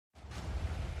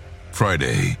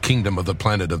Friday, Kingdom of the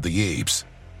Planet of the Apes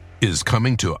is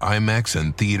coming to IMAX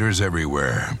and theaters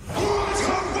everywhere. What a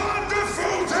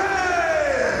wonderful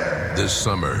day! This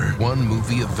summer, one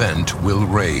movie event will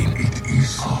reign. It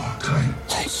is our time.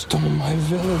 They stole my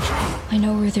village. I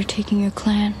know where they're taking your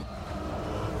clan.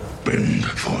 Bend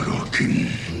for your king.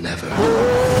 Never.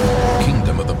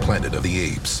 Kingdom of the Planet of the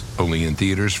Apes. Only in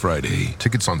theaters Friday.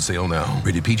 Tickets on sale now.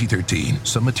 Rated PG-13.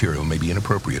 Some material may be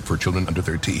inappropriate for children under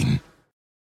 13.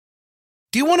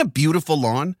 Do you want a beautiful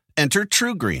lawn? Enter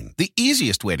True Green, the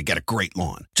easiest way to get a great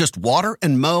lawn. Just water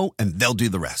and mow, and they'll do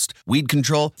the rest. Weed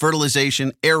control,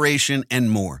 fertilization, aeration, and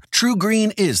more. True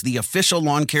Green is the official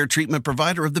lawn care treatment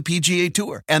provider of the PGA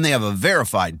Tour, and they have a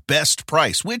verified best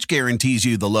price, which guarantees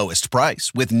you the lowest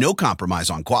price with no compromise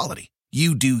on quality.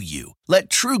 You do you. Let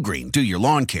True Green do your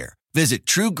lawn care. Visit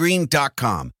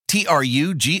truegreen.com, TRUGREEN.com,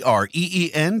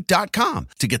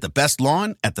 to get the best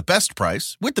lawn at the best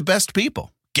price with the best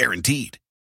people. Guaranteed.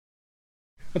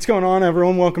 What's going on,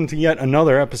 everyone? Welcome to yet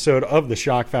another episode of the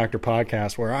Shock Factor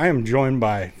podcast, where I am joined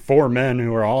by four men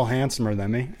who are all handsomer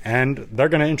than me, and they're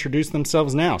going to introduce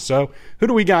themselves now. So, who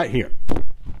do we got here?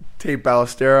 Tate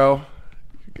Ballestero.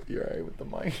 You're all right with the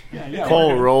mic. Yeah,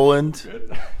 Cole Roland.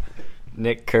 Good.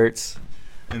 Nick Kurtz.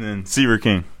 And then Seaver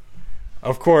King.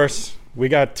 Of course, we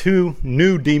got two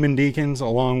new Demon Deacons,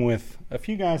 along with a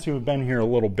few guys who have been here a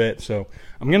little bit. So,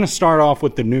 I'm going to start off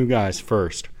with the new guys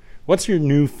first. What's your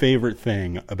new favorite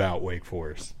thing about Wake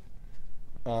Forest?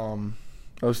 I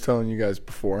was telling you guys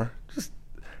before, just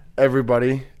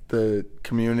everybody, the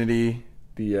community,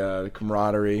 the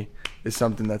camaraderie is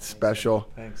something that's special.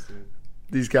 Thanks, dude.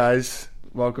 These guys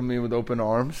welcome me with open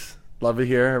arms. Love it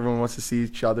here. Everyone wants to see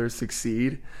each other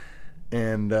succeed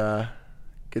and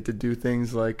get to do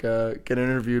things like get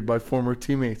interviewed by former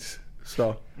teammates.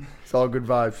 So it's all good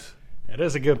vibes. It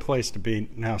is a good place to be.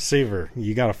 Now, Seaver,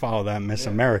 you got to follow that Miss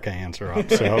America answer up.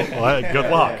 So,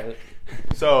 good luck.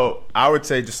 So I would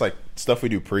say just like stuff we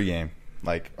do pregame.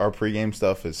 Like our pregame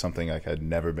stuff is something like I'd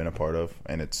never been a part of,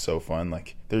 and it's so fun.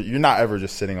 Like you're not ever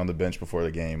just sitting on the bench before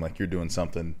the game. Like you're doing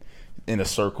something in a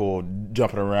circle,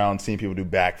 jumping around, seeing people do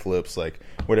backflips, like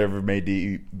whatever it may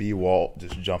be, Walt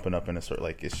just jumping up in a circle.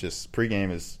 Like it's just pregame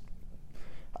is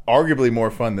arguably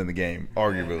more fun than the game.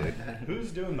 Arguably.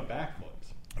 Who's doing the backflips?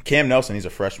 Cam Nelson, he's a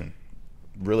freshman.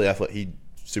 Really athletic. He's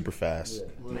super fast.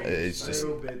 It's just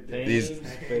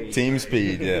team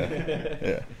speed,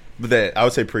 yeah. But I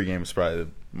would say pregame is probably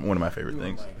one of my favorite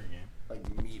things.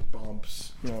 Like meat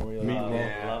bumps. You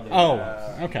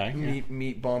know, Okay.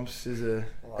 Meat bumps is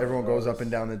everyone goes up and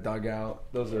down the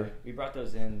dugout. Those are. We brought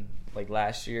those in like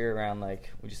last year around like,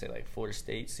 would you say like Florida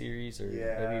State series or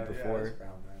maybe before?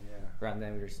 Around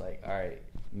then we were just like, all right,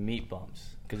 meat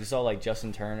bumps. Because we saw like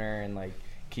Justin Turner and like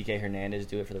Kike Hernandez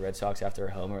do it for the Red Sox after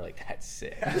a homer. Like, that's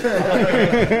sick.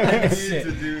 That's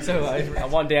sick. So I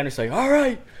one day I'm just like, all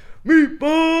right, meat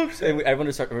bumps. And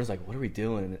everyone's like, what are we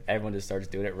doing? And everyone just starts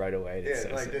doing it right away. It's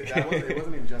so sick. It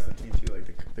wasn't even just the team too.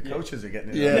 Like the coaches are getting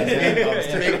it.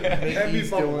 He's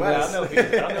doing I don't know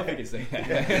if we can say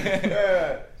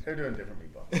that. They're doing different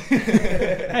meat bumps.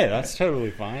 Hey, that's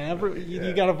totally fine.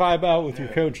 You got to vibe out with your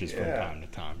coaches from time to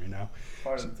time, you know.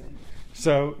 Part of the team.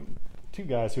 So, two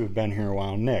guys who have been here a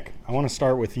while. Nick, I want to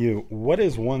start with you. What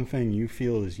is one thing you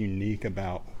feel is unique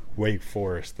about Wake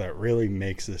Forest that really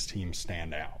makes this team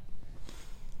stand out?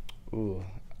 Ooh,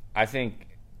 I think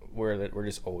we're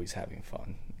just always having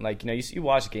fun. Like, you know, you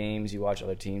watch games, you watch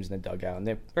other teams in the dugout, and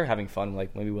they're having fun,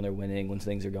 like maybe when they're winning, when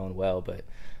things are going well. But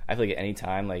I feel like at any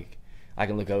time, like, I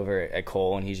can look over at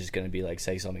Cole and he's just going to be like,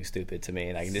 say something stupid to me,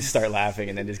 and I can just start laughing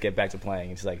and then just get back to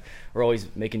playing. It's like we're always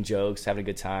making jokes, having a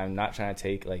good time, not trying to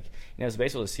take, like, you know, it's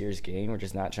basically a serious game. We're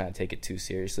just not trying to take it too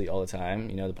seriously all the time.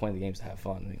 You know, the point of the game is to have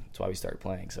fun. That's why we started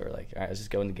playing. So we're like, all right, let's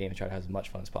just go in the game and try to have as much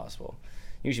fun as possible.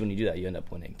 Usually when you do that, you end up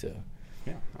winning too.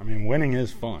 Yeah, I mean, winning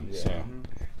is fun. Yeah. So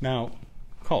now,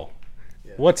 Cole,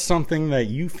 what's something that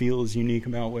you feel is unique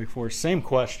about Wake Forest? Same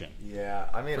question. Yeah,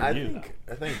 I mean, I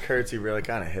think Kurtz, really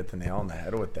kind of hit the nail on the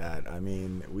head with that. I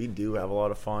mean, we do have a lot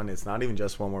of fun. It's not even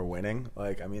just when we're winning.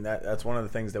 Like, I mean, that's one of the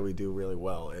things that we do really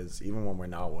well is even when we're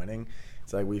not winning,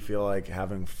 it's like we feel like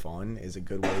having fun is a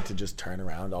good way to just turn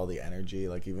around all the energy.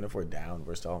 Like, even if we're down,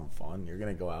 we're still having fun. You're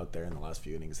going to go out there in the last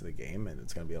few innings of the game, and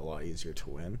it's going to be a lot easier to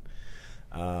win.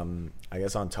 I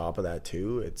guess on top of that,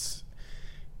 too, it's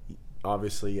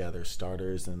obviously, there's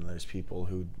starters and there's people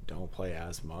who don't play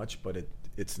as much, but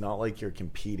it's not like you're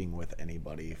competing with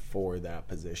anybody for that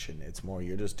position. It's more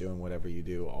you're just doing whatever you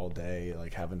do all day,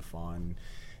 like having fun.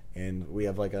 And we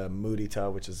have like a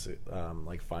mudita, which is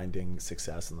like finding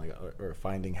success and like or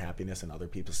finding happiness in other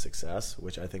people's success,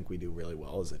 which I think we do really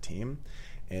well as a team.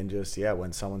 And just, yeah,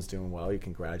 when someone's doing well, you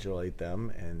congratulate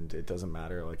them, and it doesn't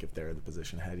matter like if they're the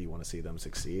position head, you want to see them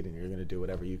succeed, and you're going to do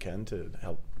whatever you can to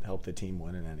help the team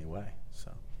win in any way. So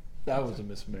that was a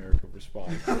Miss America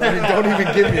response. I mean, don't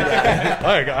even give me that.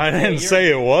 I didn't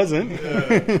say it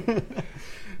wasn't.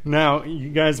 Now, you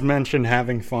guys mentioned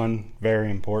having fun,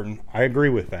 very important. I agree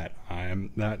with that.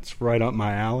 That's right up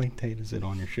my alley. Tate, is it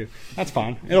on your shoe? That's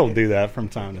fine. It'll do that from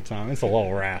time to time. It's a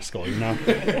little rascal, you know.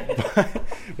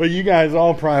 But you guys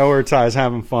all prioritize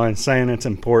having fun, saying it's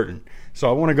important. So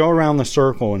I want to go around the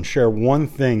circle and share one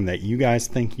thing that you guys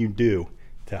think you do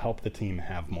to help the team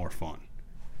have more fun.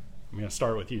 I'm going to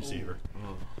start with you, Seaver.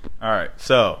 All right,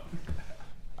 so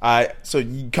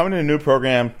you come in a new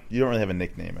program, you don't really have a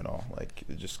nickname at all. Like,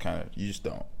 it just you just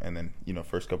don't. And then,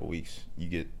 first couple weeks, you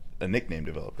get a nickname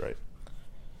developed, right?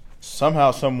 Somehow,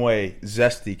 some way,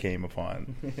 Zesty came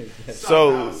upon.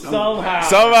 Somehow.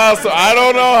 So I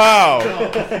don't know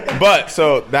how. But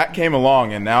so that came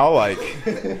along, and now like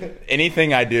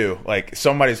anything I do, like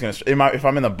somebody's gonna. If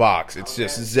I'm in the box, it's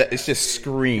just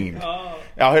screamed.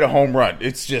 I'll hit a home run.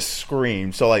 It's just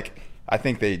screamed. So like I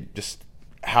think they just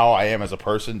how I am as a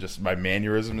person, just my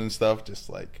mannerisms and stuff, just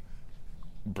like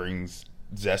brings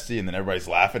zesty, and then everybody's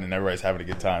laughing and everybody's having a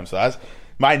good time. So that's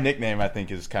my nickname. I think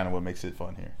is kind of what makes it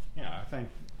fun here. Yeah, I think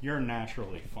you're a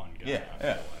naturally fun guy.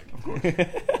 Yeah, of course.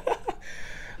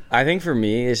 I think for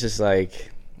me, it's just like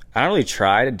I don't really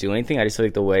try to do anything. I just feel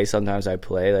like the way sometimes I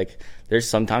play, like there's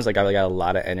sometimes like I got a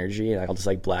lot of energy and I'll just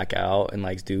like black out and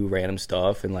like do random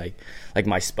stuff and like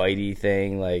my Spidey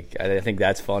thing. Like I think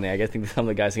that's funny. I think some of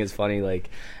the guys think it's funny. Like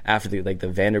after the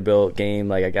Vanderbilt game,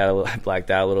 like I blacked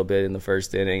out a little bit in the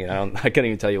first inning. And I couldn't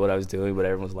even tell you what I was doing, but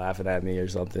everyone was laughing at me or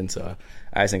something. So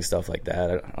I just think stuff like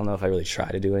that. I don't know if I really try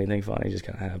to do anything funny. It just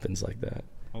kind of happens like that.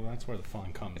 Well, that's where the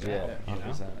fun comes out. Yeah,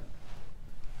 100%.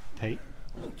 Tate?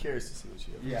 I'm curious to see what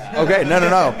you have. Yeah. Okay, no.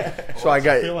 So I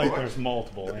feel like there's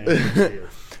multiple answers here.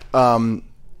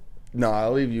 No,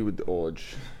 I'll leave you with the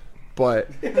Orge. But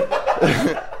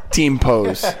team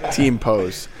pose.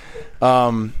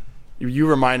 You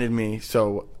reminded me,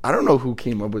 so I don't know who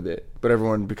came up with it, but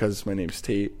everyone, because my name's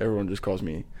Tate, everyone just calls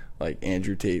me like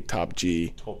Andrew Tate, Top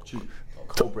G.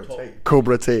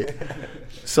 Cobra Tate.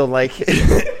 So like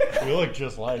we look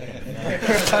just like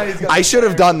him. I should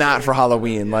have done that for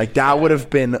Halloween. Like that would have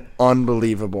been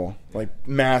unbelievable. Like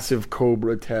massive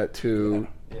cobra tattoo,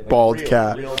 bald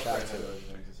cap.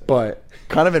 But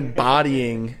kind of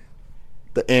embodying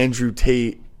the Andrew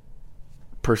Tate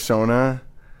persona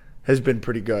has been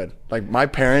pretty good. Like my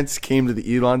parents came to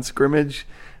the Elon scrimmage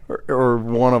or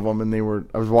one of them, and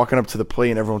I was walking up to the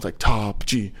plate and everyone's like Top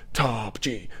G.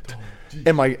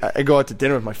 And I go out to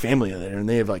dinner with my family there, and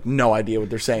they have like no idea what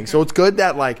they're saying. So it's good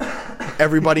that like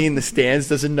everybody in the stands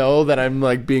doesn't know that I'm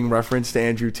like being referenced to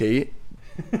Andrew Tate.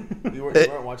 You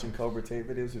weren't watching Cobra Tate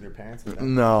videos with your parents?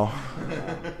 No.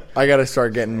 I got to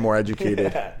start getting more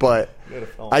educated. Yeah. But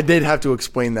I did have to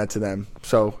explain that to them.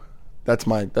 So that's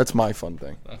my fun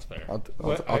thing. That's fair. I'll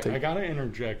take I got to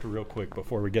interject real quick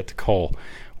before we get to Cole.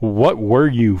 What were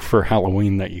you for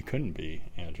Halloween that you couldn't be,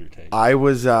 Andrew Tate? I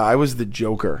was the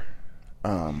Joker. Did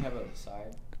you have a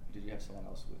side? Did you have someone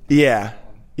else with you?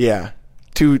 Yeah.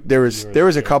 There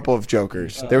was a couple of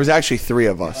Jokers. There was actually 3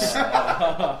 of us.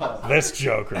 This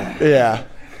Joker. Yeah.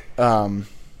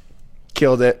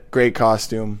 Killed it. Great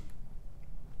costume.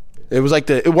 It was like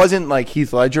it wasn't like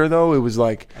Heath Ledger though. It was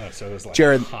like so it was like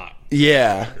Jared. Hot.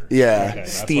 Yeah. Okay,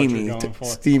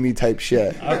 steamy type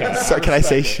shit. Okay. So can I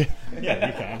say shit? Yeah,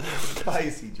 you can.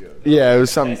 Spicy joke. Yeah, it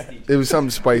was something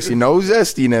spicy. No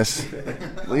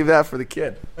zestiness. Leave that for the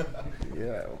kid.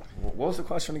 Yeah. What was the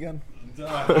question again?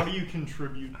 How do you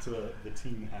contribute to the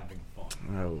team having fun?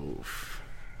 Oh,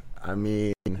 I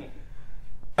mean,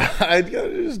 I'd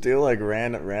just do like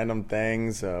random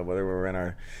things, whether we're in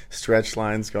our stretch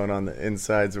lines, going on the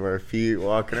insides of our feet,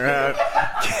 walking around.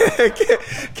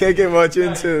 Can't get much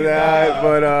into that,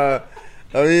 but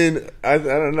I mean, I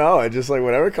don't know. I just like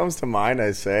whatever comes to mind,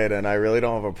 I say it, and I really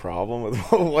don't have a problem with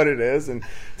what it is, and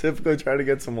typically try to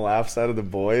get some laughs out of the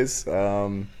boys.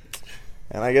 And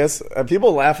I guess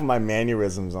people laugh at my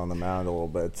mannerisms on the mound a little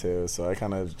bit too, so I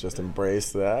kind of just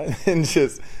embrace that and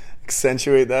just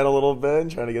accentuate that a little bit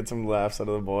and try to get some laughs out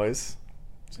of the boys.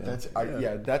 So,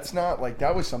 that's not like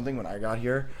that was something when I got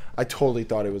here. I totally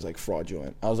thought it was like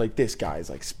fraudulent. I was like, this guy's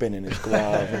like spinning his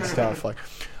glove and stuff. Like,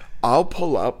 I'll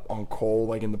pull up on Cole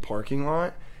like in the parking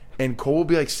lot, and Cole will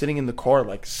be like sitting in the car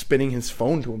like spinning his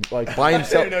phone to him like by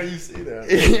himself. I know you see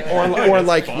that. or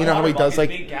like you know how he does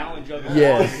like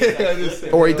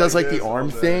or he does like the arm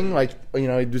thing, like you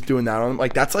know, he was doing that on him.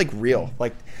 Like that's like real.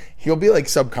 Like he'll be like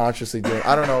subconsciously doing.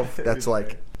 I don't know if that's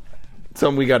like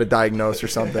something we got to diagnose or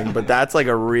something. But that's like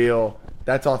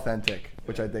that's authentic,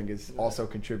 which I think is also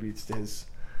contributes to his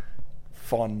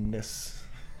funness.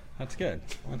 That's good.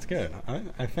 That's good.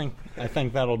 I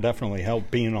think that'll definitely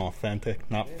help being authentic,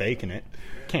 not faking it.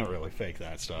 Can't really fake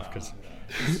that stuff because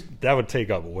that would take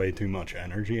up way too much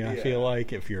energy. I feel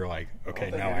like if you're like,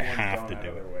 okay, now I have to do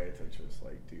it. Way to just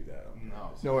like do that.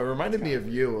 No, it reminded me of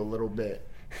you a little bit.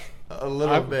 A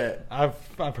little bit. I've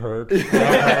heard.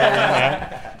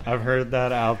 I've heard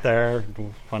that out there.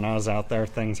 When I was out there,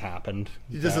 things happened.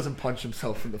 He just doesn't punch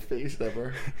himself in the face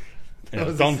ever.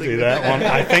 Don't do that one.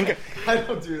 I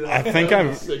don't do that. I think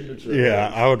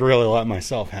I would really let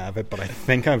myself have it, but I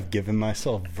think I've given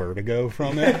myself vertigo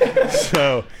from it.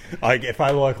 So, like, if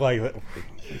I look like,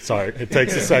 sorry, it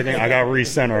takes a second. I got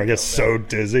recenter. I get so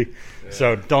dizzy.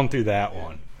 So don't do that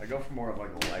one. I go for more of like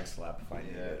a leg slap if I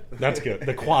need it. That's good.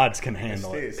 The quads can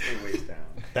handle it. Stay waist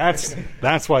down.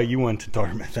 That's why you went to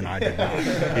Dartmouth and I did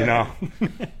not. You know.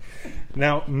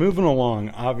 Now moving along,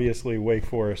 obviously Wake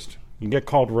Forest. You get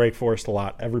called Wake Forest a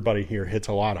lot. Everybody here hits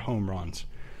a lot of home runs.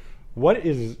 What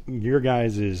is your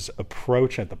guys'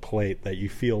 approach at the plate that you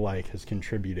feel like has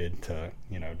contributed to,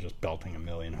 just belting 1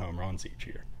 million home runs each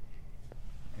year?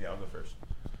 Yeah, I'll go first.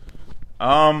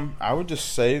 I would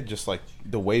just say like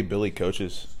the way Billy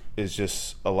coaches is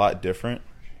just a lot different.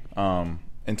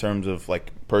 In terms of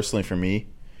like personally for me,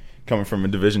 coming from a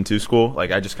Division II school,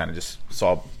 like I just kind of just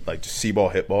saw like just see ball,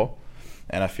 hit ball.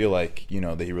 And I feel like,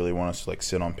 they really want us to like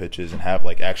sit on pitches and have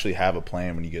like actually have a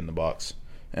plan when you get in the box.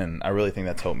 And I really think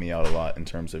that's helped me out a lot in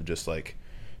terms of just like,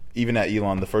 even at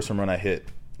Elon, the first home run I hit,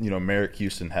 Merrick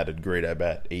Houston had a great at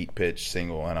bat, 8-pitch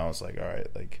single. And I was like, all right,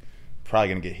 like probably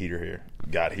going to get heater here.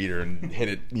 Got heater and hit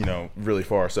it, really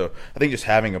far. So I think just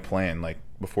having a plan like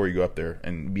before you go up there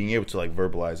and being able to like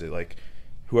verbalize it, like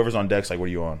whoever's on deck's like, what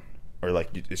are you on? Or like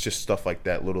it's just stuff like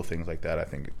that, little things like that. I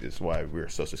think is why we're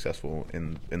so successful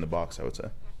in the box. I would say.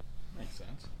 Makes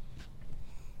sense.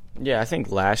 Yeah, I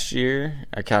think last year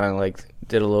I kind of like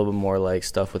did a little bit more like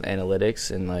stuff with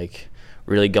analytics and like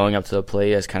really going up to the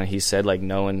plate as kind of he said, like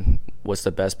knowing what's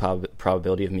the best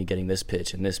probability of me getting this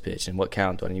pitch and what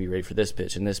count do I need to be ready for this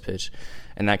pitch and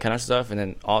that kind of stuff. And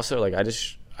then also like I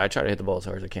try to hit the ball as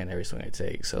hard as I can every swing I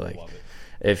take. So like.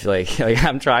 If like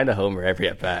I'm trying to homer every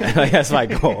at bat, like that's my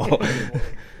goal.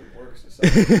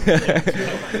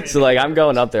 So like I'm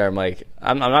going up there, I'm like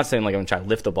I'm not saying like I'm trying to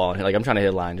lift the ball, like I'm trying to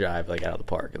hit a line drive like out of the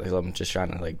park. Like I'm just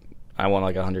trying to like I want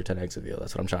like 110 exit view.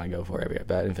 That's what I'm trying to go for every at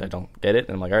bat. And if I don't get it,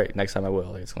 then I'm like, all right, next time I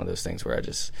will. Like it's one of those things where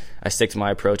I stick to my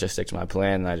approach, I stick to my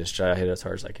plan, and I just try to hit it as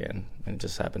hard as I can. And it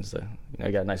just happens to I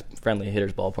got a nice friendly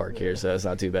hitter's ballpark here, so it's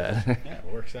not too bad. Yeah, it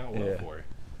works out well for you.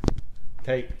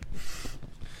 Tate.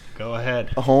 Go ahead.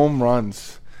 Home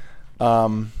runs.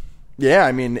 Yeah,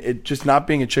 I mean, it just not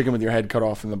being a chicken with your head cut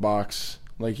off in the box,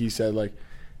 like he said, like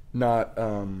not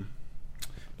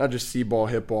just see ball,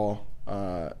 hit ball,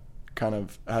 kind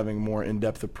of having more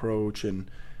in-depth approach, and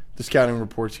the scouting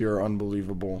reports here are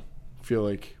unbelievable. I feel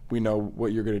like we know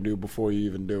what you're going to do before you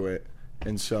even do it,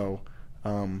 and so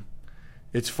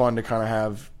it's fun to kind of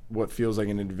have what feels like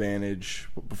an advantage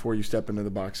before you step into the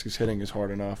box because hitting is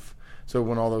hard enough. So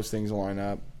when all those things line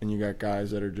up and you got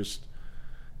guys that are just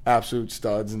absolute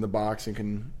studs in the box and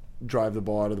can drive the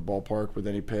ball out of the ballpark with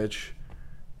any pitch,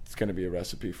 it's going to be a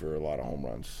recipe for a lot of home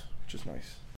runs, which is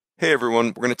nice. Hey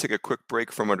everyone, we're going to take a quick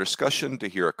break from our discussion to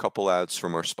hear a couple ads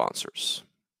from our sponsors.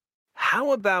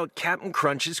 How about Captain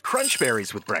Crunch's Crunch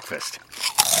Berries with breakfast?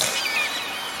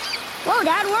 Whoa,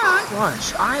 Dad, we're on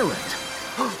Crunch Island.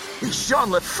 It's Jean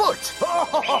Lefoot.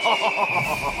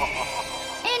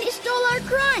 And he stole our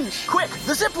crunch. Quick,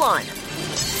 the zip line.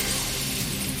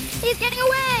 He's getting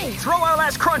away. Throw our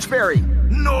last Crunch Berry.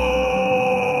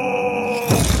 No!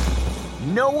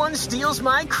 No one steals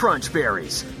my Crunch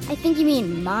Berries. I think you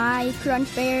mean my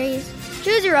Crunch Berries.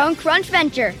 Choose your own Crunch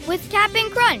venture with Cap'n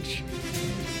Crunch.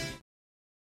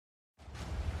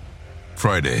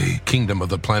 Friday, Kingdom of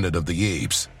the Planet of the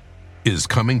Apes is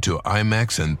coming to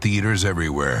IMAX and theaters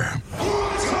everywhere.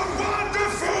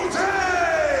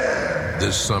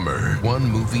 This summer, one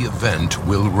movie event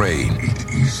will reign.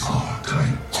 It is our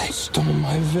time. They stole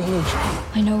my village.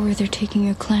 I know where they're taking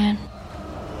your clan.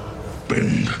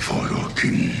 Bend for your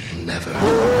king. Never.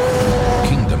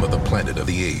 Kingdom of the Planet of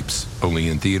the Apes. Only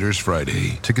in theaters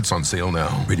Friday. Tickets on sale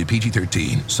now. Rated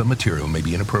PG-13. Some material may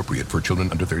be inappropriate for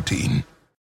children under 13.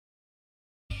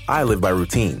 I live by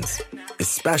routines,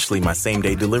 especially my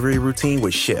same-day delivery routine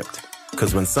with Shipt.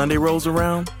 Because when Sunday rolls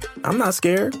around, I'm not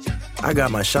scared. I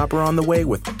got my shopper on the way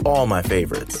with all my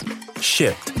favorites.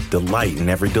 Shipt, delight in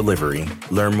every delivery.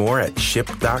 Learn more at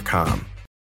shipt.com.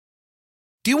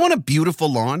 Do you want a beautiful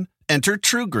lawn? Enter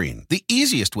TruGreen, the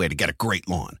easiest way to get a great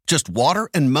lawn. Just water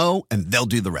and mow, and they'll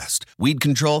do the rest. Weed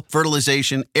control,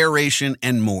 fertilization, aeration,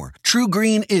 and more.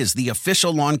 TruGreen is the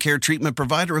official lawn care treatment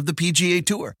provider of the PGA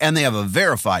Tour, and they have a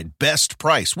verified best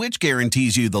price, which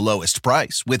guarantees you the lowest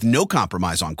price with no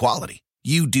compromise on quality.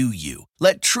 You do you.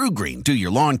 Let TruGreen do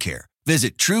your lawn care.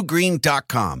 Visit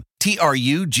TruGreen.com,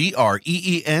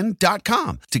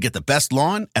 TruGreen.com, to get the best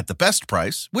lawn at the best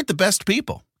price with the best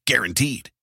people. Guaranteed.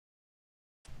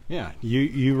 Yeah,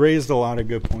 you raised a lot of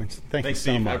good points. Thanks you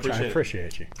so Steve. much. I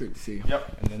appreciate you. Good to see you.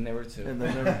 Yep. And then there were two. And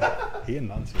then there He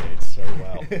enunciates so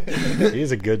well.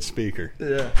 He's a good speaker.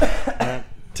 Yeah.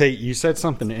 Tate, you said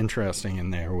something interesting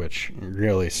in there which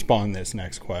really spawned this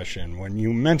next question. When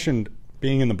you mentioned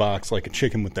being in the box like a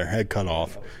chicken with their head cut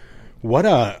off, what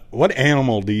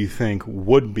animal do you think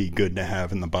would be good to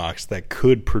have in the box that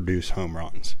could produce home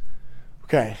runs?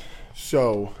 Okay,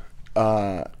 so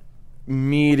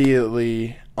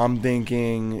immediately I'm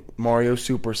thinking Mario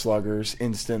Super Sluggers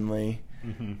instantly.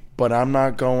 Mm-hmm. But I'm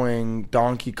not going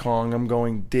Donkey Kong. I'm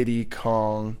going Diddy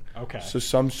Kong. Okay. So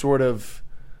some sort of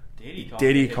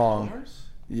Diddy Kong.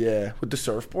 Yeah, with the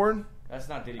surfboard. That's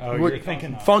not Diddy Oh, Kong. you're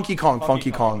thinking Funky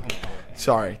Kong.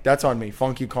 Sorry, that's on me.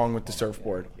 Funky Kong with the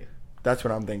surfboard. That's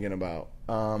what I'm thinking about.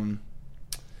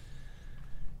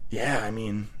 Yeah, I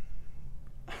mean,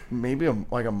 maybe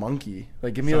like a monkey.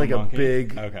 Like, give me like monkey? a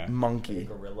big monkey. Like a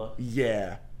gorilla?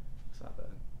 Yeah. It's not bad.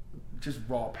 Just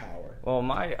raw power. Well,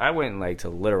 I went like to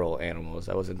literal animals.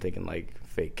 I wasn't thinking like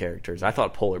fake characters. I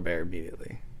thought polar bear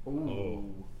immediately.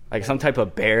 Ooh. Like some type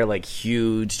of bear, like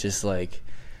huge, just like.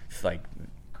 Same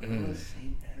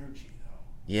energy though.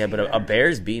 Yeah, but a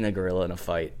bear's beating a gorilla in a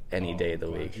fight any day of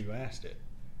the week. You asked it.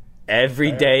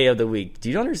 Every day of the week. Do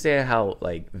you understand how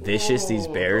like vicious these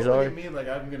bears don't are? look at me like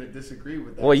I'm gonna disagree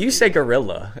with that. Well, you said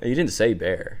gorilla. You didn't say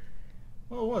bear.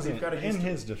 Well, it wasn't in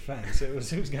his defense. It was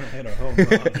who's going to hit a home run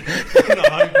in a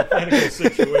hypothetical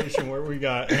situation where we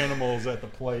got animals at the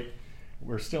plate.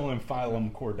 We're still in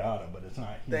phylum Chordata, but it's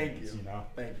not humans, you know?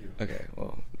 Thank you. Okay,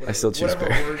 well, I still choose bear.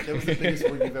 Word, that was the biggest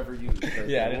word you've ever used. Like,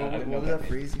 Yeah, I didn't know what was that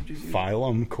phrase you just used?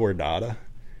 Phylum Chordata.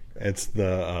 It's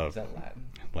the Is that Latin?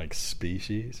 like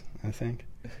species, I think.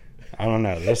 I don't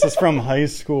know. This is from high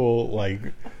school, like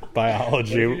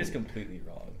biology. You're just completely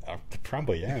wrong. I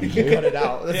probably am. You can cut it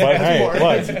out. But hey,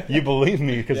 look, you believe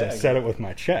me because I said it with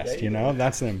my chest, you know?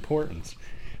 That's the importance.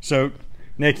 So,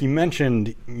 Nick, you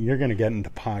mentioned you're going to get into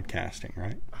podcasting,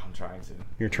 right? I'm trying to.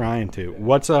 You're trying to.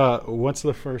 What's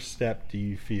the first step, do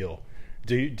you feel?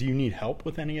 Do you need help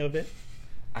with any of it?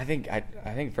 I think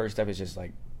first step is just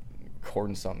like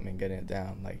recording something and getting it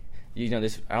down. Like, you know,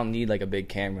 this, I don't need like a big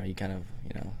camera. You kind of,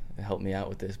 you know, help me out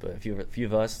with this. But a few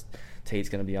of us, Tate's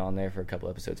going to be on there for a couple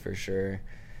episodes for sure.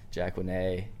 Jack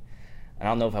Winay. I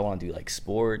don't know if I want to do like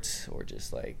sports or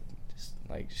just like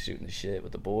shooting the shit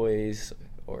with the boys,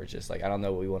 or just like, I don't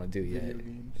know what we want to do yet.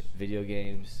 Video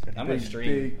games. I'm gonna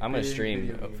stream. I'm gonna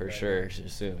stream for sure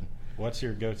soon. What's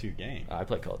your go-to game? I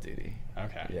play Call of Duty.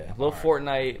 Okay. Yeah, a little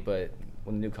Fortnite, but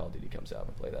when the new Call of Duty comes out,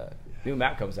 I'm gonna play that. New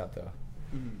map comes out though.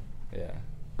 Yeah,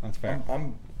 that's fair.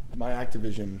 I'm my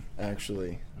Activision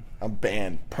actually. I'm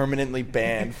permanently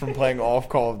banned from playing off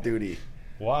Call of Duty.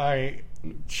 Why?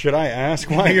 Should I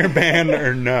ask why you're banned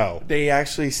or no? They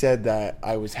actually said that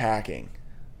I was hacking.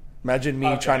 Imagine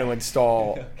me trying to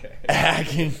install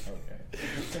hacking.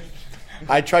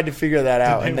 I tried to figure that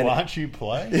out. Did they watch you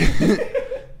play?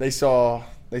 They saw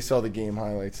the game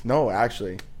highlights. No,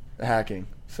 actually, hacking.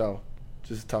 So,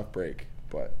 just a tough break.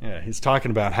 But yeah, he's talking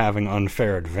about having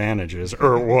unfair advantages,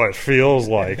 or what feels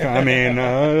like. I mean,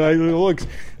 look,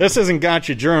 this isn't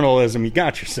gotcha journalism. You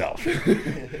got yourself.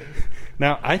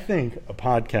 Now, I think a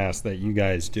podcast that you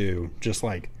guys do, just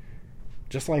like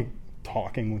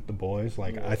talking with the boys,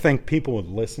 like I think people would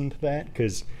listen to that,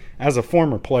 because as a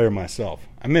former player myself,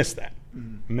 I miss that.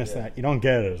 I miss that. You don't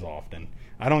get it as often.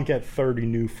 I don't get 30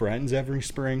 new friends every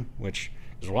spring, which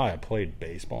is why I played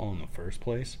baseball in the first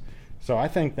place. So I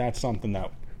think that's something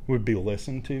that would be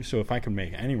listened to. So if I could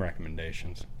make any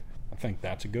recommendations, I think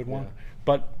that's a good one.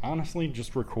 But honestly,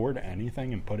 just record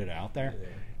anything and put it out there,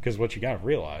 because what you got to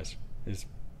realize is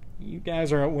you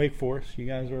guys are at Wake Forest. You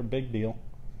guys are a big deal.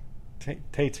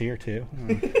 Tate's here too.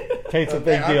 Tate's a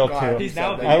big deal too. He's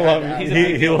now I love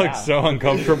him. He looked so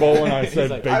uncomfortable when I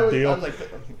said like, big deal.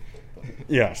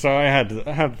 Yeah, so I had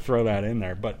to throw that in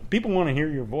there. But people want to hear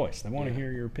your voice. They want to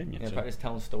hear your opinion. Yeah, probably just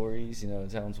telling stories,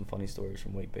 telling some funny stories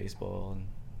from Wake baseball, and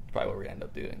probably what we end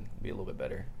up doing. Be a little bit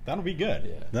better. That'll be good.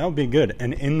 Yeah. That'll be good.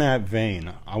 And in that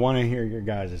vein, I want to hear your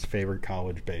guys' favorite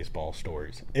college baseball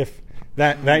stories. If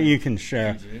that you can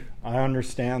share. I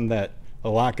understand that a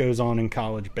lot goes on in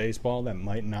college baseball that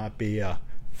might not be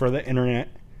for the internet.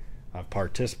 I've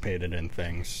participated in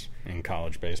things in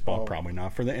college baseball, probably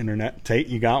not for the internet. Tate,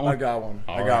 you got one? I got one.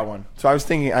 All I got one. So I was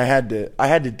thinking I had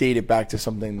to date it back to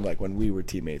something like when we were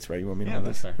teammates, right? You want me to Yeah, know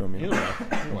that's this? fair. You want me to know?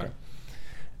 Either way. Okay.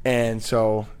 And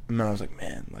so and then I was like,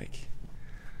 man, like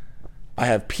I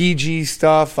have PG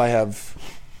stuff. I have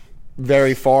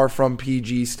very far from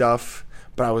PG stuff.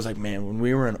 But I was like, man, when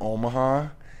we were in Omaha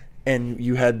and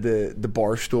you had the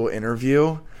Barstool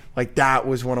interview, like that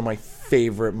was one of my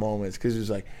favorite moments because it was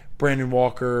like Brandon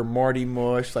Walker, Marty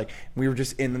Mush, like we were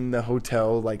just in the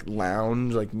hotel like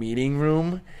lounge, like meeting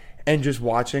room and just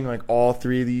watching like all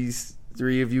three of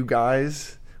you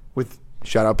guys with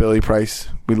shout out Billy Price.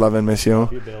 We love and miss you.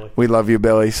 Love you, Billy. We love you,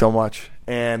 Billy, so much.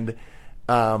 And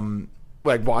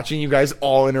like watching you guys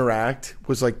all interact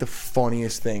was like the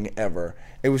funniest thing ever.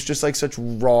 It was just like such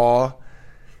raw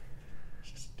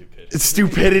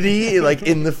stupidity like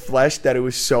in the flesh that it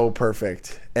was so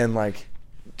perfect. And like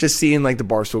just seeing like the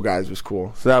Barstool guys was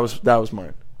cool. So that was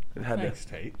mine. Thanks,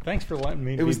 Tate. Thanks for letting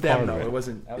me It was be part them though. of it. It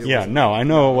wasn't. No, I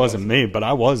know it wasn't me, but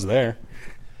I was there.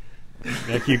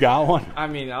 Nick, you got one? I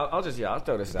mean, I'll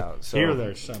throw this out. So, Here,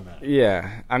 there's some.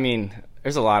 Yeah, I mean,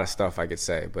 there's a lot of stuff I could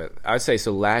say, but I would say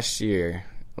so. Last year,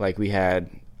 like we had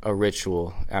a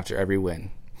ritual after every win,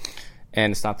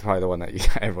 and it's not probably the one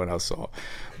that everyone else saw,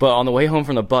 but on the way home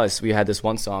from the bus, we had this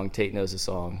one song. Tate knows the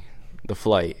song, "The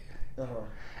Flight,"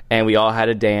 and we all had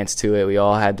a dance to it. We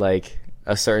all had like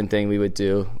a certain thing we would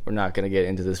do. We're not going to get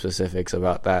into the specifics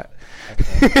about that.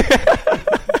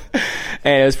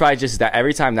 And it was probably just that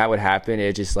every time that would happen,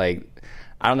 it just like,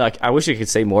 I don't know. Like, I wish I could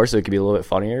say more so it could be a little bit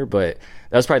funnier, but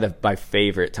that was probably my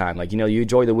favorite time. Like, you know, you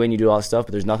enjoy the win, you do all this stuff,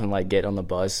 but there's nothing like getting on the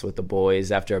bus with the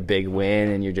boys after a big win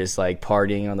and you're just like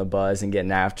partying on the bus and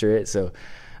getting after it. So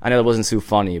I know it wasn't too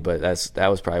funny, but that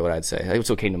was probably what I'd say. That's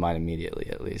what came to mind immediately,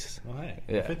 at least. Well, hey,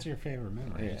 yeah. if it's your favorite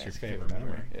memory, Yeah, it's your favorite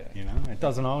memory. Yeah. You know, it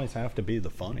doesn't always have to be the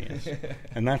funniest,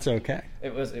 and that's okay.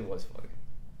 It was funny.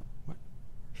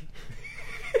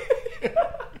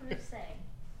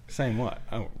 Saying what?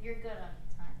 Oh, You're good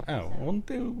on time. oh, we'll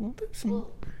do some.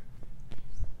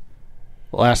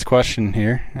 Last question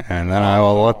here, and then I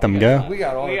will let them go. We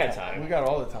got all the time. We got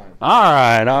all the time.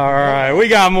 All right. We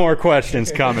got more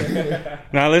questions coming.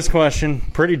 Now, this question,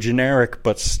 pretty generic,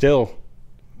 but still,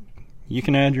 you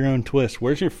can add your own twist.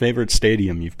 Where's your favorite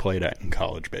stadium you've played at in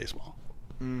college baseball?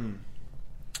 I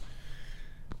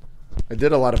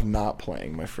did a lot of not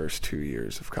playing my first 2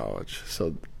 years of college,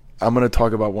 so I'm going to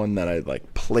talk about one that I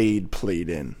like played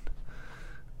in.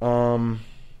 Because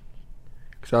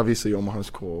obviously Omaha's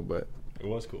cool, but it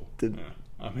was cool.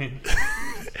 I mean,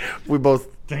 we both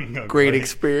great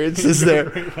experiences there.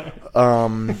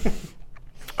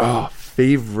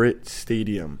 Favorite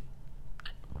stadium.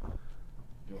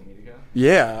 You want me to go?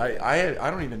 Yeah, I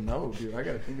don't even know, dude. I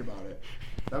got to think about it.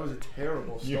 That was a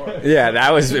terrible start. Yeah,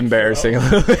 that was embarrassing a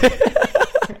little bit.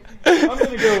 I'm going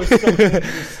to go with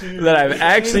something that I've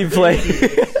actually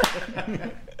played.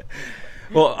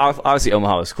 Well, obviously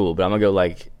Omaha was cool, but I'm going to go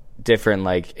like different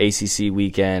like ACC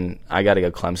weekend. I got to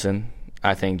go Clemson.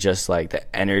 I think just like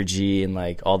the energy and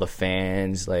like all the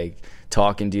fans like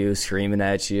talking to you, screaming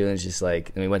at you, and it's just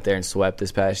like, and we went there and swept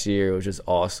this past year, which was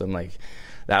awesome. Like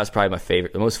that was probably my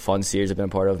favorite, the most fun series I've been a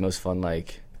part of, the most fun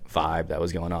like vibe that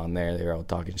was going on there. They were all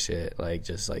talking shit, like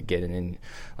just like getting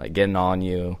on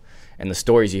you. And the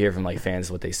stories you hear from like fans,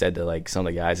 what they said to like some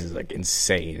of the guys is like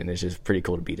insane, and it's just pretty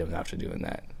cool to beat them after doing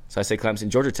that. So I say Clemson.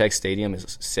 Georgia Tech Stadium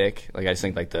is sick. Like I just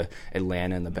think like the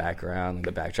Atlanta in the background, like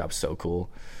the backdrop's so cool.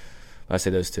 But I say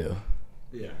those two.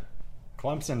 Yeah,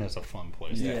 Clemson is a fun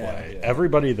place to play. Yeah.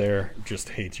 Everybody there just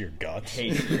hates your guts,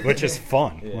 which is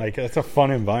fun. Yeah. Like it's a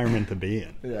fun environment to be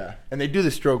in. Yeah, and they do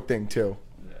the stroke thing too.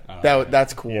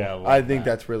 That's cool. Yeah, I think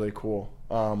that's really cool.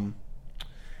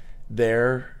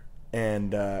 There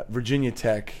and Virginia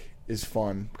Tech is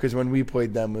fun because when we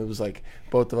played them, it was like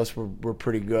both of us were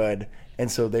pretty good,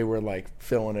 and so they were like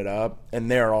filling it up.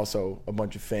 And there are also a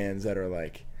bunch of fans that are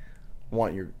like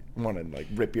want to like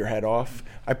rip your head off.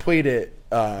 I played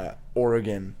at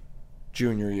Oregon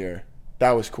junior year.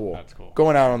 That was cool. That's cool.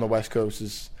 Going out on the West Coast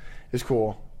is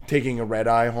cool. Taking a red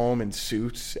eye home in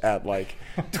suits at like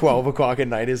 12 o'clock at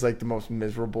night is like the most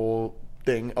miserable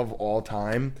thing of all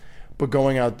time. But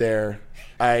going out there,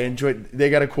 I enjoyed. They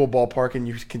got a cool ballpark, and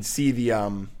you can see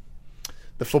the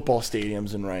football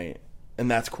stadiums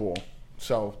and that's cool.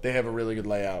 So they have a really good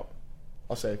layout.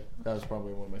 I'll say that was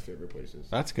probably one of my favorite places.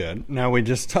 That's good. Now we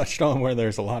just touched on where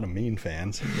there's a lot of mean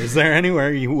fans. Is there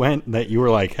anywhere you went that you were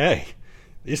like, hey,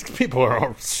 these people are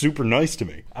all super nice to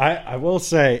me? I will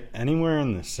say anywhere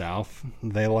in the South,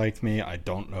 they liked me. I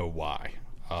don't know why.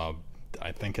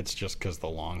 I think it's just because the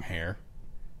long hair.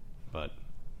 But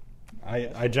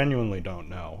I genuinely don't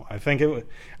know. I think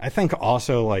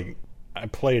also like I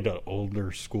played an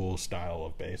older school style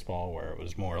of baseball where it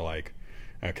was more like,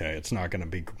 okay, it's not gonna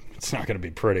be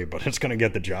pretty, but it's gonna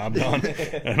get the job done,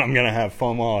 and I'm gonna have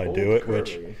fun while I do it,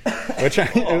 which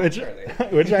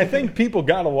I think people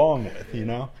got along with, you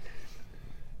know.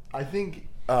 I think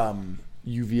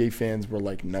UVA fans were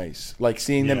like nice, like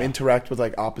seeing them interact with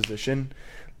like opposition,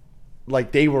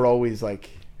 like they were always like.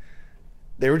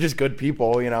 They were just good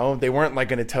people, you know. They weren't like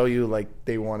going to tell you like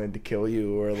they wanted to kill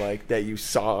you or like that you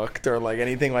sucked or like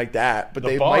anything like that. But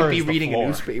they might be reading a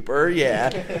newspaper,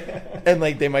 and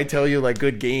like they might tell you like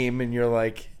good game, and you're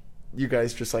like, you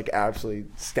guys just like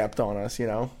absolutely stepped on us, you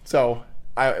know. So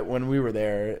when we were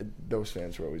there, those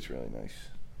fans were always really nice.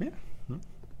 Yeah.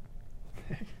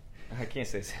 I can't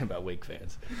say the same about Wake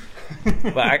fans,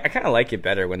 but I kind of like it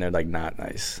better when they're like not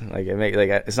nice. Like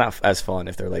it's not as fun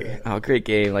if they're like, "Oh, great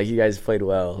game! Like you guys played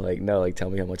well." Like no, like tell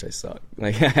me how much I suck.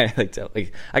 Like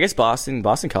I guess Boston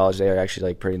College, they are actually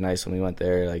like pretty nice when we went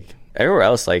there. Like everywhere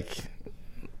else, like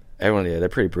everyone there, they're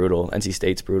pretty brutal. NC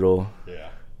State's brutal. Yeah.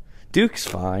 Duke's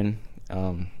fine.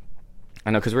 I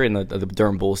know because we're in the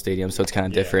Durham Bull Stadium, so it's kind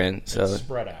of different. So it's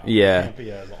spread out. Yeah. It can't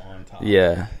be as on top.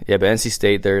 Yeah, but NC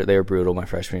State, they were brutal my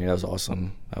freshman year. That was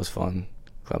awesome. That was fun.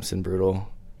 Clemson, brutal.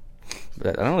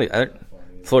 But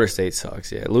Florida State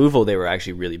sucks. Yeah, Louisville, they were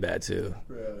actually really bad too.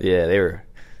 Really? Yeah, they were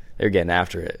getting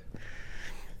after it.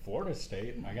 Florida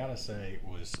State, I gotta say,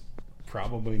 was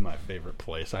probably my favorite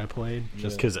place I played,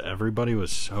 just because everybody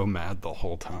was so mad the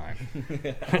whole time.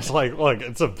 It's like, look,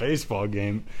 it's a baseball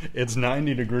game. It's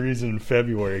 90 degrees in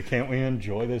February. Can't we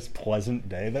enjoy this pleasant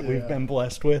day that we've been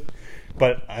blessed with?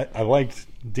 But I liked.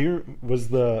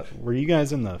 Were you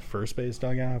guys in the first base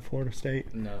dugout at Florida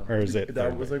State? No. Or is it?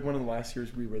 That was like one of the last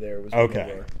years we were there. It was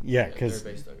okay. Yeah, because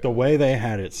the way they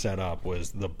had it set up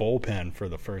was the bullpen for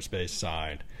the first base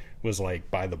side was like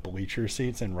by the bleacher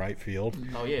seats in right field.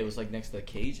 Oh yeah, it was like next to the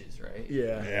cages, right?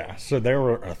 Yeah. So there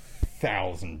were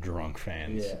 1,000 drunk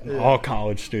fans, all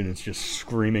college students just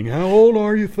screaming, "How old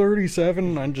are you? 37?"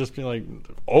 And I'd just be like,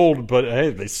 "Old, but hey,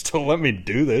 they still let me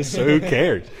do this, so who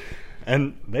cares?"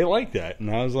 And they liked that, and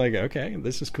I was like, "Okay,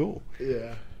 this is cool."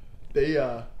 Yeah,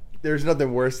 there's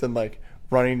nothing worse than like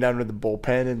running down to the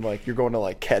bullpen and like you're going to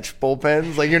like catch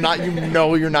bullpens, like you're not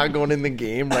going in the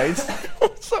game, right?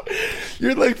 So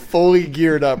you're like fully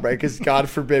geared up, right? Because God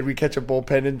forbid we catch a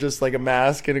bullpen in just like a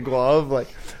mask and a glove, like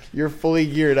you're fully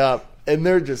geared up, and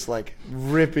they're just like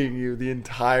ripping you the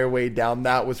entire way down.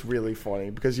 That was really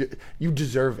funny because you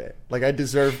deserve it. Like I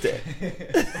deserved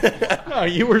it. No,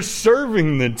 you were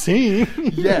serving the team.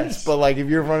 Yes, but like if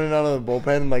you're running out of the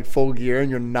bullpen in like full gear and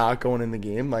you're not going in the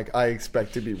game, like I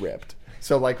expect to be ripped.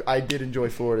 So like I did enjoy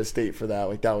Florida State for that.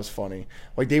 Like that was funny.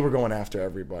 Like they were going after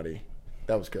everybody.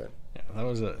 That was good.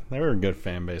 Yeah, they were a good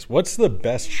fan base. What's the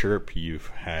best chirp you've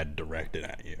had directed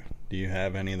at you? Do you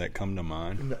have any that come to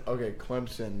mind? Okay,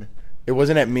 Clemson. It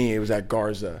wasn't at me. It was at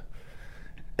Garza.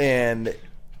 And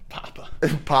Papa.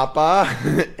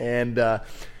 And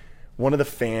one of the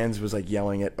fans was like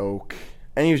yelling at Oak.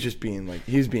 And he was just being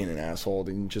an asshole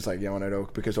and just like yelling at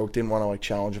Oak because Oak didn't want to like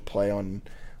challenge a play on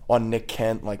Nick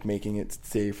Kent, like making it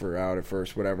safe or out at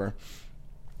first, whatever.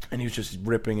 And he was just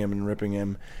ripping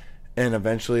him. And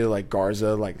eventually, like,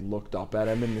 Garza, like, looked up at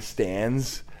him in the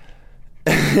stands.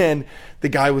 And the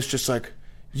guy was just like,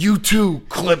 "You too,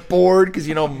 clipboard." Because,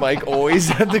 you know, Mike always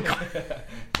had the...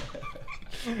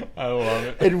 I love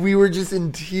it. And we were just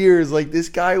in tears. Like, this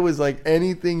guy was, like,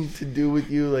 anything to do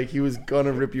with you. Like, he was going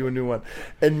to rip you a new one.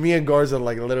 And me and Garza,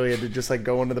 like, literally had to just, like,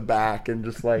 go into the back and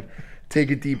just, like,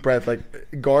 take a deep breath.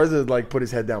 Like, Garza, like, put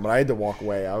his head down. But I had to walk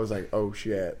away. I was like, oh,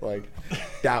 shit. Like,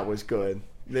 that was good.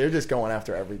 They're just going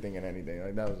after everything and anything.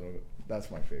 Like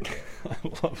that's my favorite. I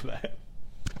love that.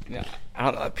 Yeah, I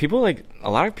don't know.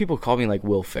 A lot of people call me like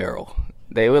Will Ferrell.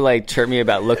 They would like chirp me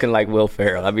about looking like Will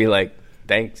Ferrell. I'd be like,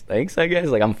 thanks, I guess.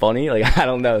 Like I'm funny. Like I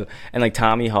don't know. And like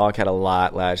Tommy Hawk had a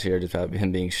lot last year just about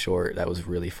him being short. That was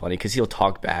really funny because he'll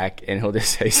talk back and he'll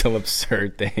just say some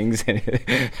absurd things and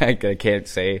I can't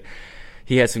say.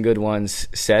 He had some good ones.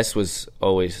 Adams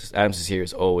Cecere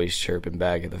was always chirping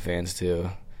back at the fans too.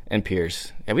 And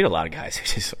Pierce. And we had a lot of guys who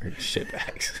just were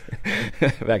shitbags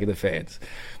back at the fans.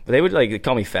 But they would like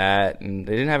call me fat, and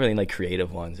they didn't have any like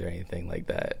creative ones or anything like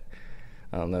that.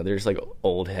 I don't know. They're just like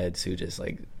old heads who just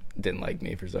like didn't like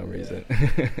me for some reason.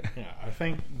 Yeah, I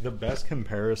think the best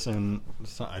comparison,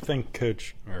 I think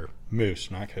Coach Moose,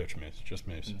 not Coach Moose, just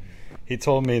Moose. Mm-hmm. He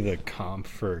told me the comp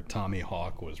for Tommy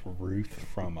Hawk was Ruth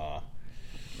from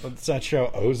what's that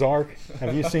show, Ozark?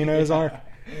 Have you seen Ozark?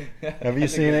 Have you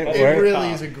seen it? It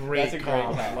really is a great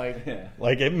comp.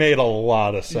 Like it made a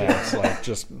lot of sense. Like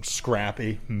just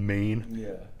scrappy, mean.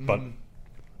 Yeah. But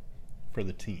for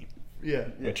the team. Yeah.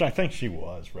 Which I think she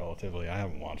was relatively. I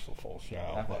haven't watched the full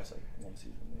show. I've watched like one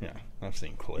season. Yeah, I've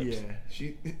seen clips. Yeah.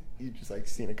 You just like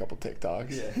seen a couple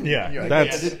TikToks. Yeah, like,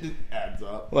 that's it adds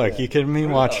up. Look, you kidding me?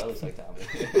 Watch. Like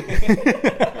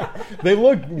They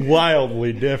look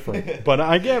wildly different, but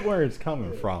I get where it's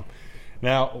coming from.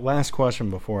 Now, last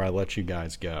question before I let you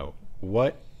guys go.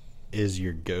 What is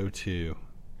your go-to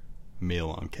meal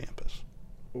on campus?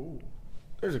 Ooh,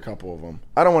 there's a couple of them.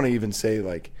 I don't want to even say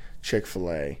like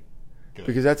Chick-fil-A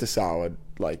because that's a solid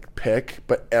like pick,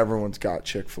 but everyone's got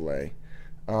Chick-fil-A.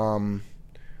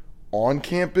 On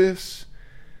campus,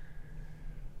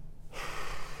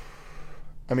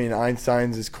 I mean,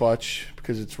 Einstein's is clutch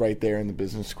because it's right there in the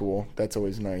business school. That's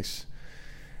always nice.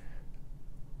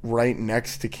 Right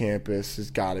next to campus has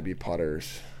got to be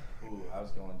Putters. Ooh, I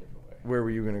was going a different way. Where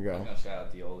were you going to go? I'm going to shout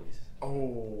out Dioli's.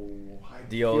 Oh,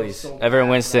 Dioli's. So Everett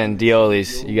Winston,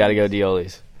 Dioli's. You got to go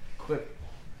Dioli's.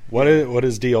 What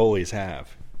does Dioli's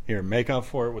have? Here, make up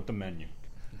for it with the menu.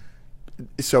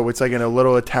 So it's like in a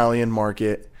little Italian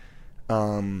market,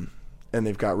 and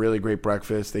they've got really great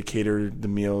breakfast. They cater the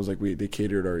meals they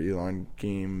catered our Elon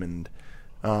game, and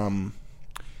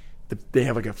they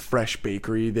have like a fresh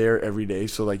bakery there every day.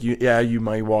 So like you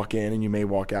might walk in and you may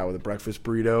walk out with a breakfast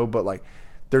burrito, but like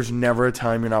there's never a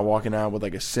time you're not walking out with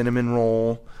like a cinnamon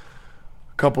roll,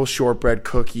 a couple shortbread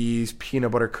cookies,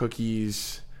 peanut butter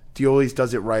cookies. Dioli's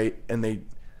does it right, and they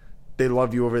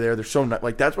love you over there. They're so nice.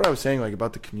 Like that's what I was saying like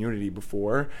about the community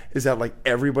before, is that like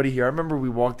everybody here. I remember we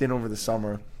walked in over the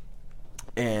summer,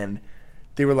 and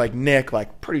they were like, Nick,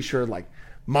 like pretty sure like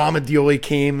Mama Dioli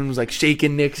came and was like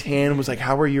shaking Nick's hand and was like,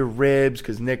 how are your ribs?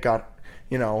 Because Nick got,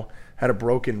 had a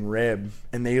broken rib,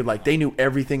 and they knew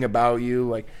everything about you.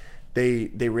 Like they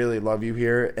really love you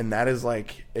here, and that is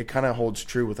like it kind of holds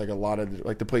true with like a lot of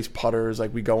like the place Putters.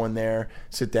 Like we go in there,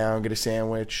 sit down, get a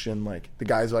sandwich, and like the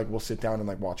guys like will sit down and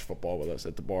like watch football with us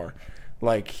at the bar,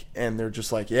 like, and they're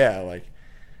just like, yeah, like,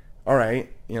 all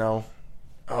right,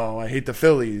 oh, I hate the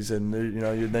Phillies, and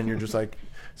then you're just like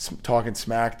talking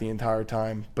smack the entire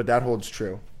time. But that holds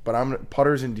true. But I'm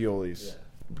Putters and Dioli's. Yeah.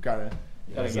 Gotta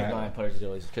get my Putters and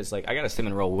Dioli's because like I got a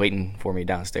cinnamon roll waiting for me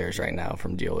downstairs right now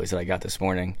from Dioli's that I got this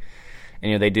morning.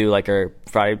 And they do like our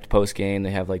Friday post game. They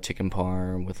have like chicken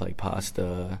parm with like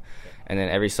pasta, and then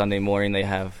every Sunday morning they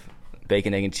have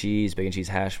bacon, egg, and cheese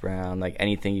hash brown. Like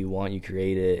anything you want, you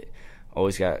create it.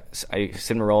 Always got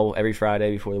cinnamon roll every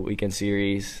Friday before the weekend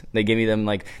series. They give me them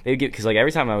because like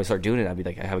every time I would start doing it, I'd be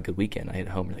like, I have a good weekend. I hit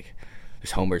home like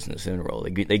there's homers in the cinnamon roll.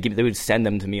 They would send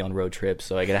them to me on road trips,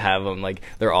 so I could have them. Like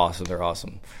they're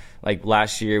awesome. Like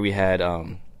last year we had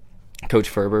Coach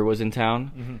Ferber was in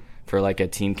town. Mm-hmm. For like a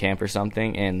team camp or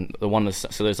something, and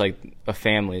so there's like a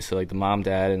family, so like the mom,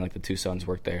 dad, and like the two sons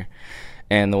worked there,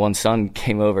 and the one son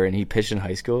came over and he pitched in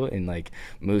high school, and like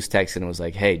Moose texted and was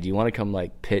like, hey, do you want to come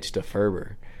like pitch to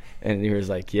Ferber? And he was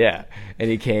like, yeah. And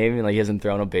he came, and like he hasn't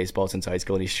thrown a baseball since high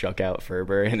school, and he struck out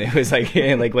Ferber, and it was like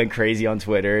and like went crazy on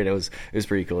Twitter, and it was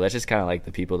pretty cool. That's just kind of like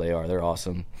the people they are. They're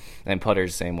awesome. And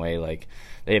Putters the same way. Like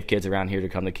they have kids around here to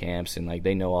come to camps, and like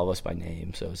they know all of us by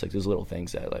name. So it's like those little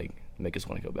things that like make us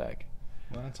want to go back.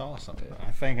 Well, that's awesome.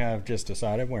 I think I've just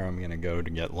decided where I'm going to go to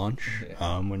get lunch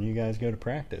when you guys go to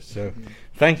practice. So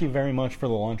thank you very much for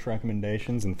the lunch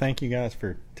recommendations, and thank you guys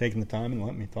for taking the time and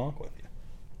letting me talk with you.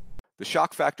 The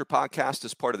Shock Factor podcast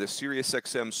is part of the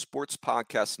SiriusXM Sports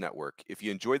Podcast Network. If you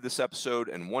enjoyed this episode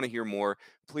and want to hear more,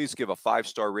 please give a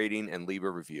 5-star rating and leave a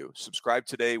review. Subscribe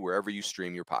today wherever you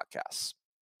stream your podcasts.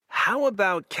 How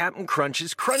about Captain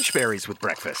Crunch's Crunch Berries with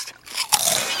breakfast?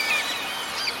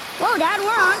 Whoa, Dad, we're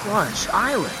on Crunch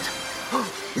Island.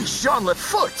 It's Jean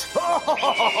Foot.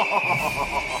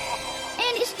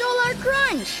 And he stole our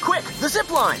crunch. Quick, the zip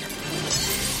line.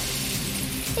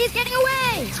 He's getting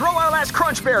away. Throw our last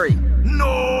Crunch Berry.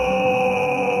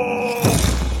 No!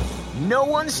 No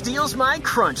one steals my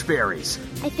Crunch Berries.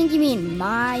 I think you mean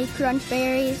my Crunch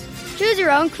Berries. Choose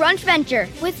your own Crunch venture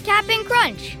with Cap'n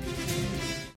Crunch.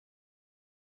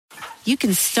 You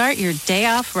can start your day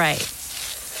off right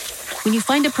when you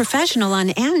find a professional on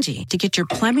Angie to get your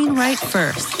plumbing right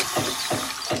first.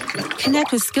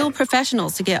 Connect with skilled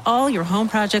professionals to get all your home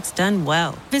projects done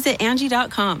well. Visit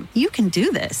Angie.com. You can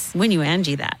do this when you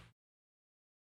Angie that.